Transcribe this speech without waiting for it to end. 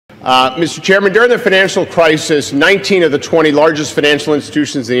Mr. Chairman, during the financial crisis, 19 of the 20 largest financial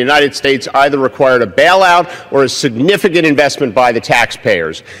institutions in the United States either required a bailout or a significant investment by the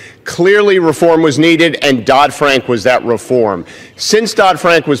taxpayers. Clearly, reform was needed, and Dodd-Frank was that reform. Since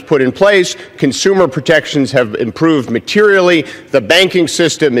Dodd-Frank was put in place, consumer protections have improved materially, the banking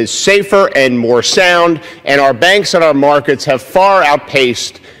system is safer and more sound, and our banks and our markets have far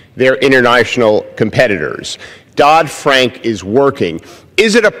outpaced their international competitors. Dodd-Frank is working.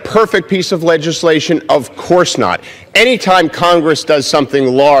 Is it a perfect piece of legislation? Of course not. Anytime Congress does something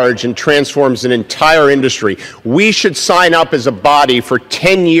large and transforms an entire industry, we should sign up as a body for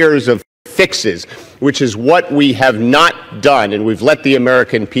 10 years of fixes, which is what we have not done, and we've let the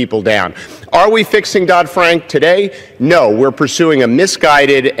American people down. Are we fixing Dodd-Frank today? No, we're pursuing a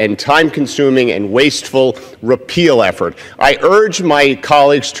misguided and time-consuming and wasteful repeal effort. I urge my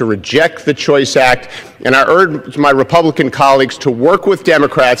colleagues to reject the Choice Act, and I urge my Republican colleagues to work with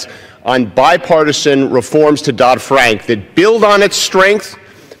Democrats on bipartisan reforms to Dodd-Frank that build on its strength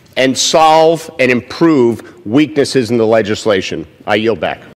and solve and improve weaknesses in the legislation. I yield back.